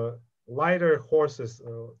lighter horses,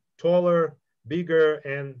 taller, bigger,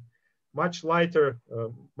 and much lighter,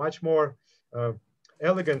 much more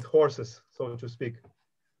elegant horses, so to speak.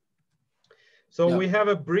 So we have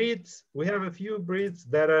a few breeds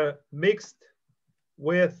that are mixed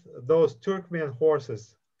with those Turkmen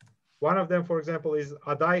horses. One of them, for example, is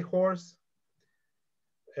Aday horse.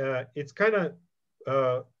 It's kind of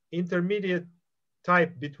intermediate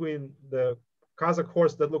type between the Kazakh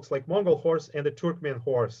horse that looks like Mongol horse and the Turkmen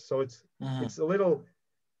horse. So it's a little,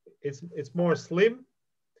 it's more slim,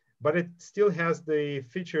 but it still has the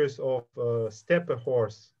features of steppe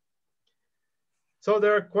horse. So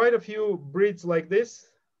there are quite a few breeds like this.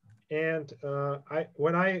 And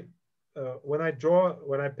when I when I draw,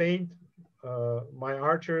 when I paint my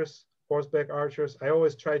archers, horseback archers, I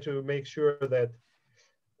always try to make sure that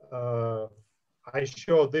I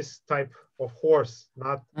show this type of horse,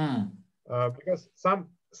 not because some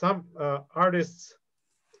artists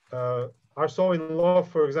are so in love,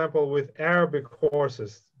 for example, with Arabic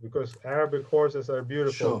horses, because Arabic horses are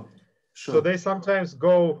beautiful. Sure, sure. So they sometimes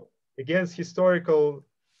go against historical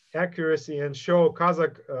accuracy and show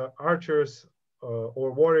Kazakh archers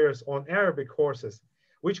or warriors on Arabic horses,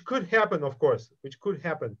 which could happen, of course, which could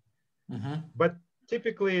happen. But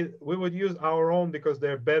typically we would use our own because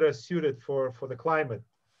they're better suited for the climate.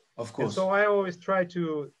 Of course. And so I always try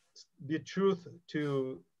to be truth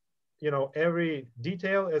to, you know, every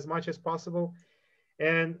detail as much as possible.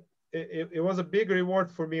 And it was a big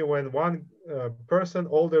reward for me when one person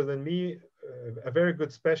older than me, a very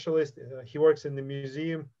good specialist, he works in the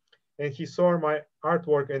museum, and he saw my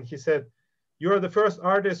artwork and he said, "You're the first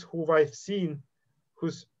artist who I've seen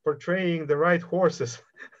who's portraying the right horses."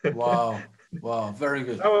 Wow, wow, very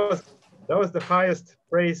good. That was the highest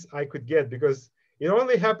praise I could get, because it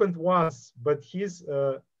only happened once, but his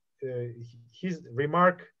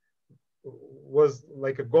remark was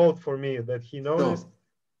like a gold for me, that he noticed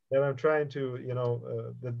that I'm trying to, you know,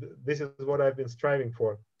 this is what I've been striving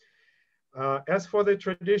for. As for the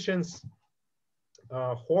traditions,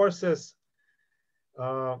 horses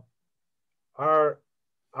are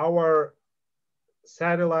our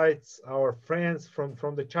satellites, our friends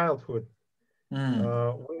from the childhood.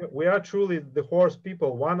 We are truly the horse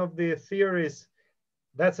people. One of the theories,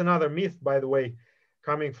 that's another myth, by the way,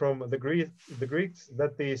 coming from the Greeks,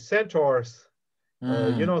 that the centaurs,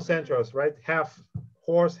 you know centaurs, right? Half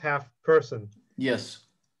horse, half person. Yes.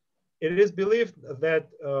 It is believed that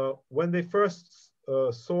when they first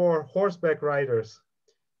saw horseback riders,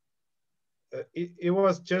 it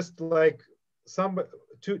was just like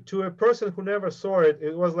to a person who never saw it,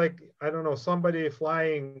 it was like, I don't know, somebody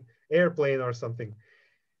flying airplane or something.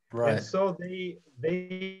 Right. And so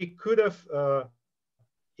they could have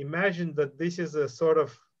imagined that this is a sort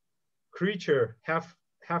of creature, half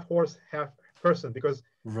horse, half person, because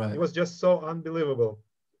it was just so unbelievable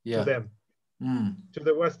to them, to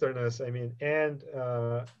the Westerners, I mean. And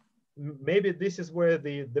maybe this is where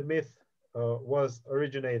the myth was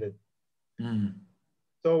originated.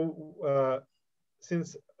 So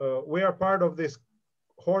since we are part of this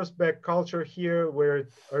horseback culture here where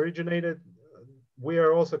it originated, we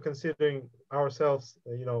are also considering ourselves,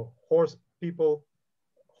 you know, horse people,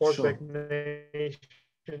 horseback nation.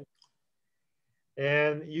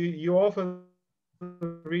 And you often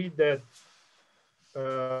read that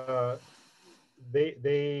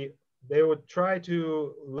they would try to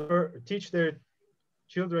teach their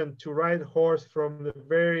children to ride horse from the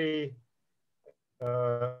very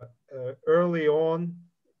early on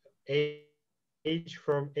age,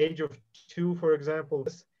 from age of 2, for example.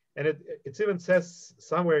 And it even says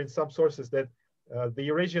somewhere in some sources that the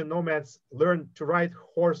Eurasian nomads learn to ride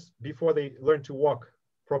horse before they learn to walk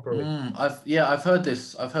properly. I've heard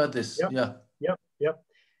this. I've heard this. Yep.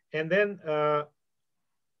 And then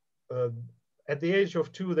at the age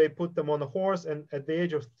of 2, they put them on a horse, and at the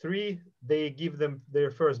age of 3, they give them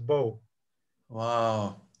their first bow.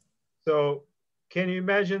 Wow. So can you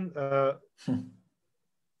imagine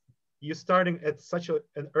you starting at such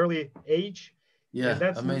an early age? Yeah, and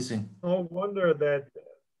that's amazing. No wonder that,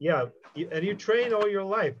 and you train all your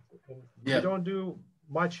life. And you don't do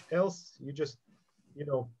much else. You just, you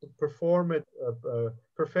know, perform it,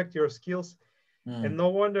 perfect your skills. And no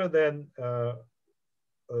wonder then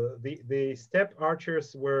the steppe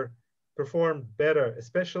archers were performed better,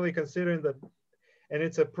 especially considering that, and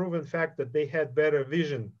it's a proven fact that they had better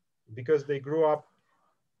vision because they grew up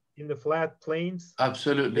in the flat plains.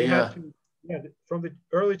 Absolutely, from the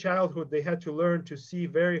early childhood, they had to learn to see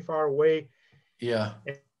very far away.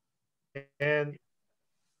 And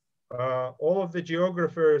all of the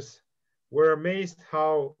geographers were amazed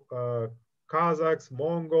how Kazakhs,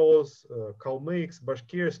 Mongols, Kalmyks,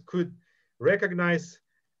 Bashkirs could recognize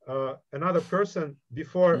another person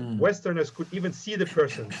before Westerners could even see the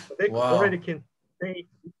person. They already can say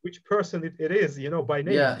which person it is, you know, by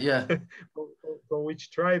name, from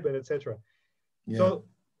which tribe and etc. So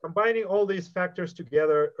combining all these factors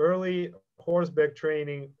together, early horseback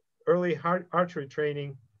training, early archery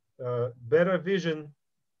training, better vision,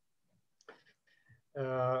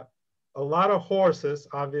 a lot of horses,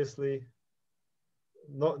 obviously,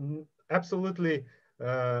 absolutely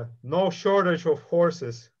no shortage of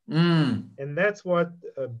horses. And that's what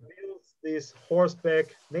builds this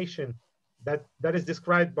horseback nation that is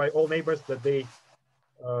described by all neighbors, that they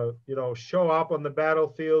you know, show up on the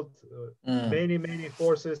battlefield, many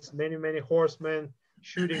horses, many horsemen,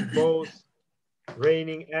 shooting bows,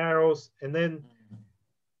 raining arrows, and then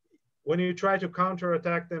when you try to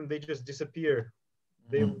counterattack them, they just disappear.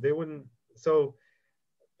 They wouldn't. So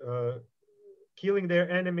killing their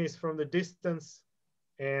enemies from the distance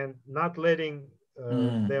and not letting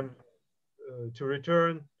them to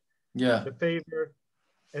return the favor.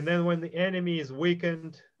 And then when the enemy is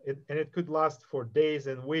weakened, and it could last for days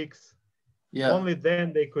and weeks, only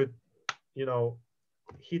then they could, you know,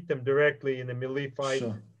 hit them directly in a melee fight,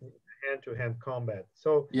 hand-to-hand combat.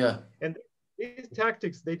 So and these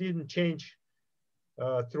tactics, they didn't change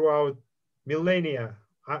throughout millennia.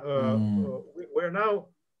 We're now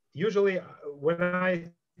usually when I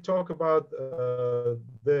talk about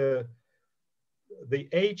the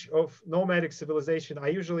age of nomadic civilization, I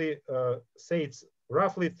usually say it's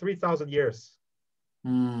roughly 3,000 years,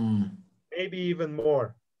 maybe even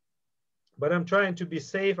more. But I'm trying to be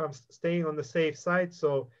safe. I'm staying on the safe side.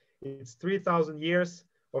 So it's 3,000 years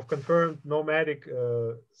of confirmed nomadic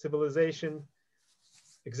civilization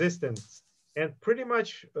existence. And pretty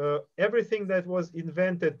much everything that was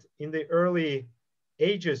invented in the early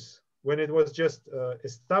ages, when it was just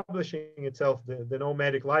establishing itself, the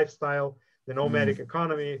nomadic lifestyle, the nomadic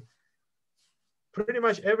economy, pretty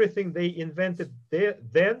much everything they invented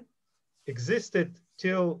then existed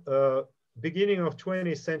till beginning of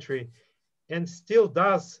 20th century, and still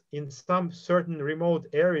does in some certain remote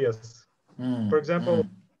areas. For example,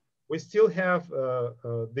 we still have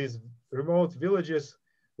these remote villages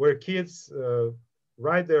where kids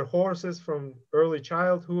ride their horses from early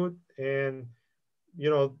childhood, and you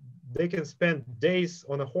know, they can spend days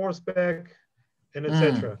on a horseback and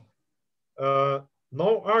etc.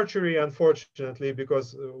 No archery, unfortunately,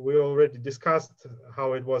 because we already discussed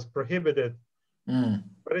how it was prohibited,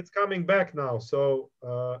 but it's coming back now. So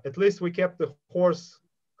at least we kept the horse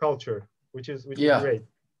culture, which is great.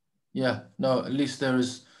 Yeah, no, at least there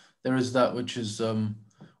is that,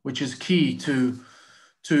 which is key to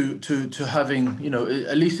having, you know,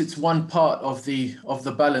 at least it's one part of the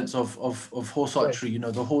balance of horse archery. You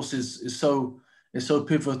know, the horse is so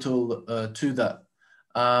pivotal to that.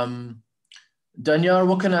 Daniyar,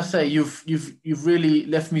 what can I say? You've really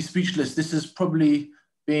left me speechless. This has probably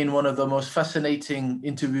been one of the most fascinating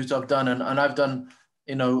interviews I've done, and I've done,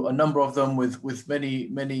 you know, a number of them with many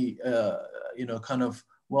you know, kind of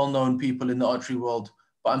well-known people in the archery world.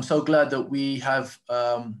 But I'm so glad that we have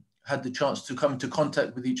had the chance to come into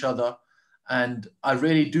contact with each other, and I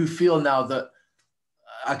really do feel now that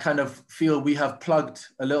I kind of feel we have plugged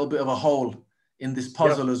a little bit of a hole in this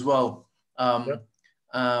puzzle as well.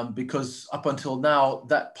 Because up until now,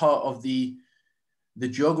 that part of the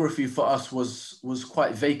geography for us was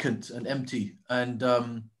quite vacant and empty. And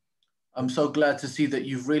I'm so glad to see that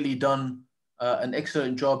you've really done an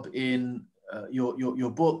excellent job in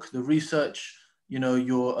your book, the research. You know,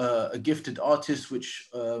 you're a gifted artist, which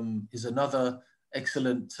is another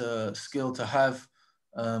excellent skill to have.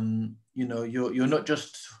 You know, you're not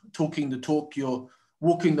just talking the talk, you're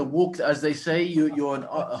walking the walk, as they say. You're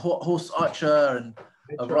a horse archer and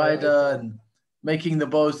a rider and making the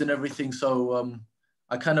bows and everything. So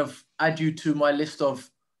I kind of add you to my list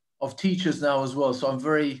of teachers now as well. So I'm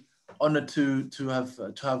very honored to have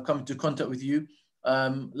come into contact with you.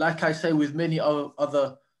 Like I say, with many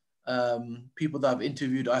other people that I've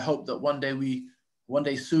interviewed, I hope that one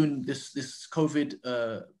day soon this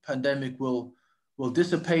COVID pandemic will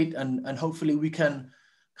dissipate, and hopefully we can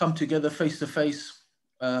come together face to face,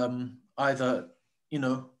 either, you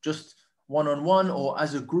know, just one-on-one or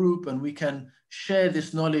as a group, and we can share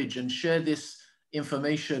this knowledge and share this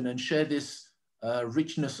information and share this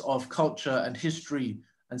richness of culture and history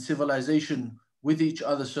and civilization with each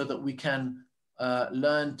other, so that we can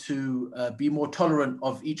learn to be more tolerant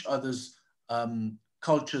of each other's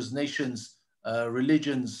cultures, nations,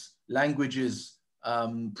 religions, languages,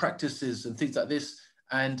 practices, and things like this.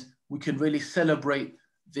 And we can really celebrate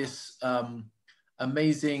this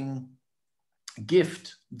amazing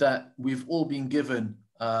gift that we've all been given.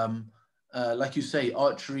 Like you say,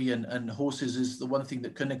 archery and horses is the one thing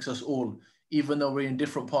that connects us all, even though we're in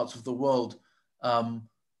different parts of the world.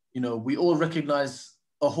 You know, we all recognize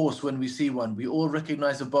a horse when we see one. We all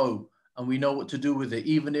recognize a bow, and we know what to do with it,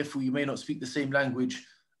 even if we may not speak the same language.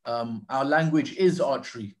 Our language is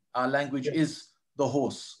archery. Our language is the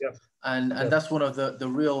horse. And that's one of the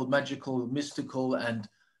real magical, mystical, and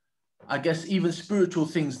I guess even spiritual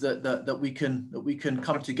things that we can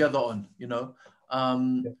come together on, you know.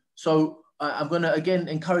 So I'm going to again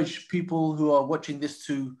encourage people who are watching this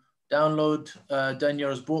to download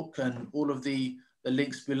Daniyar's book and all of the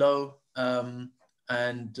links below.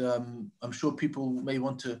 and I'm sure people may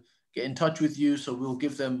want to get in touch with you, so we'll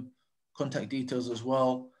give them contact details as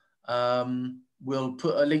well. We'll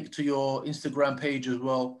put a link to your Instagram page as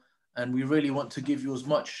well, and we really want to give you as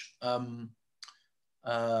much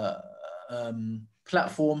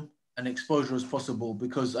platform and exposure as possible,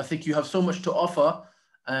 because I think you have so much to offer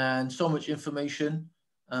and so much information.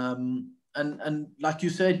 And like you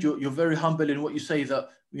said, you're very humble in what you say, that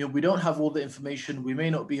we don't have all the information. We may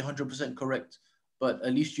not be 100% correct, but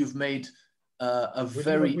at least you've made a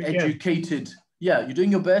very educated, yeah, you're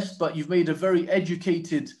doing your best, but you've made a very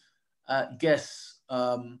educated guess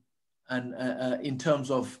in terms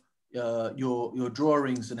of your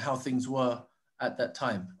drawings and how things were at that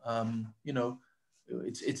time.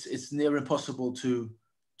 It's near impossible to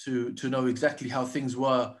know exactly how things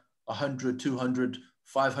were 100, 200,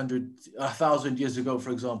 500, 1,000 years ago,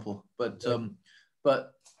 for example. But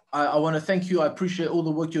I want to thank you. I appreciate all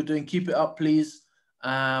the work you're doing. Keep it up, please.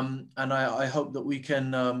 And I hope that we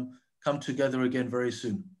can come together again very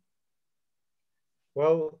soon.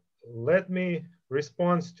 Well, let me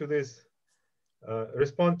respond to this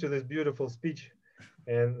beautiful speech,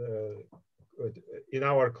 and in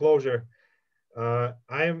our closure,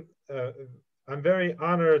 I'm very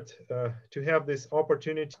honored to have this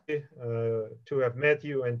opportunity to have met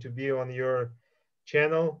you and to be on your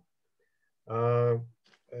channel.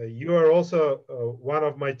 You are also one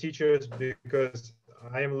of my teachers, because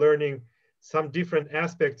I am learning some different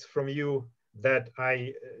aspects from you that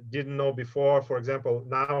I didn't know before. For example,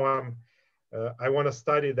 now I want to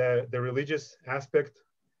study the religious aspect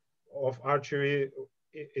of archery.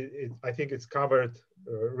 I think it's covered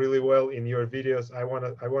really well in your videos. I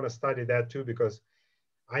want to study that too, because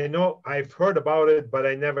I know I've heard about it, but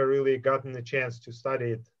I never really gotten a chance to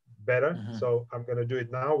study it better. Mm-hmm. So I'm going to do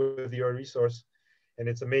it now with your resource, and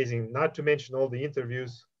it's amazing. Not to mention all the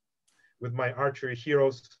interviews with my archery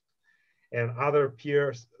heroes and other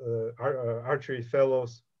peers, archery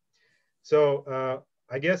fellows. So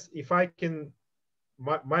I guess if I can,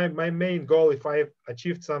 my main goal, if I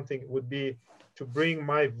achieved something, would be to bring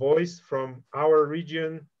my voice from our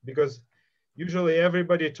region, because usually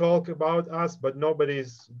everybody talk about us, but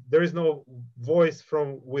there is no voice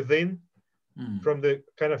from within, from the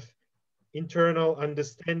kind of internal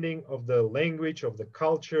understanding of the language, of the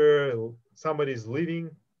culture, somebody's living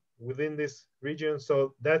within this region.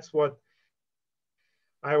 So that's what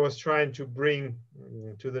I was trying to bring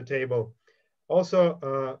to the table.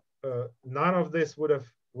 Also, none of this would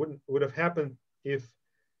have happened if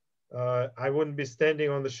I wouldn't be standing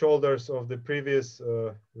on the shoulders of the previous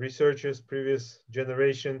researchers, previous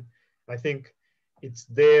generation. I think it's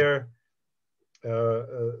their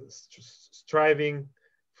striving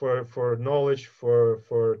for knowledge,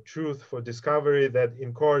 for truth, for discovery that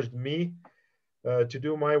encouraged me to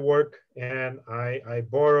do my work. And I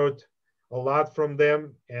borrowed a lot from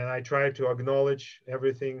them, and I tried to acknowledge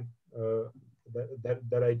everything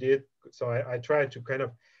that I did. So I tried to kind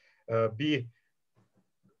of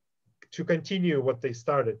to continue what they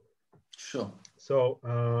started. Sure. So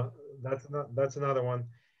that's another one.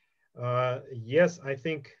 Yes, I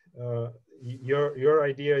think your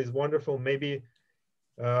idea is wonderful. Maybe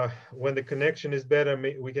when the connection is better,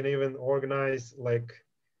 we can even organize like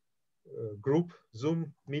group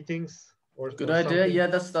Zoom meetings or good or idea. Something. Yeah,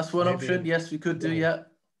 that's one Maybe, option. Yes, we could do. Yeah.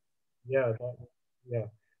 Yeah.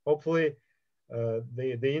 Hopefully,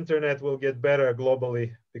 the internet will get better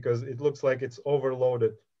globally, because it looks like it's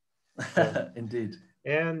overloaded. Indeed.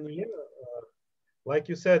 And yeah, like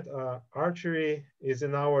you said, archery is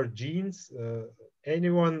in our genes.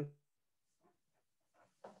 Anyone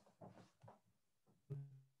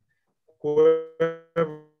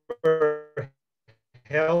whoever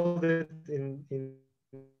held it in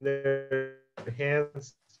their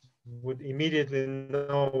hands would immediately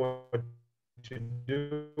know what to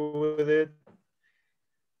do with it.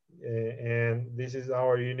 And this is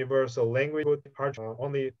our universal language.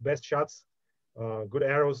 Only best shots, good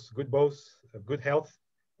arrows, good bows, good health,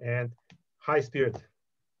 and high spirit.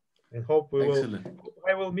 And hope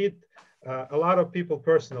I will meet a lot of people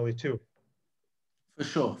personally too. For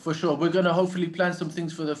sure, for sure. We're going to hopefully plan some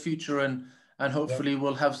things for the future, and hopefully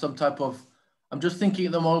we'll have some type of, I'm just thinking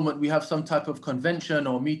at the moment, we have some type of convention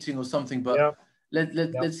or meeting or something, but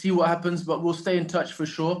let's see what happens, but we'll stay in touch for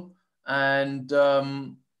sure. And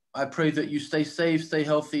I pray that you stay safe, stay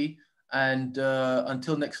healthy, and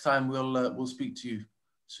until next time, we'll speak to you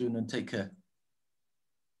soon, and take care.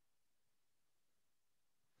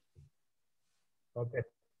 Okay.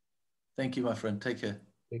 Thank you, my friend. Take care.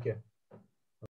 Take care.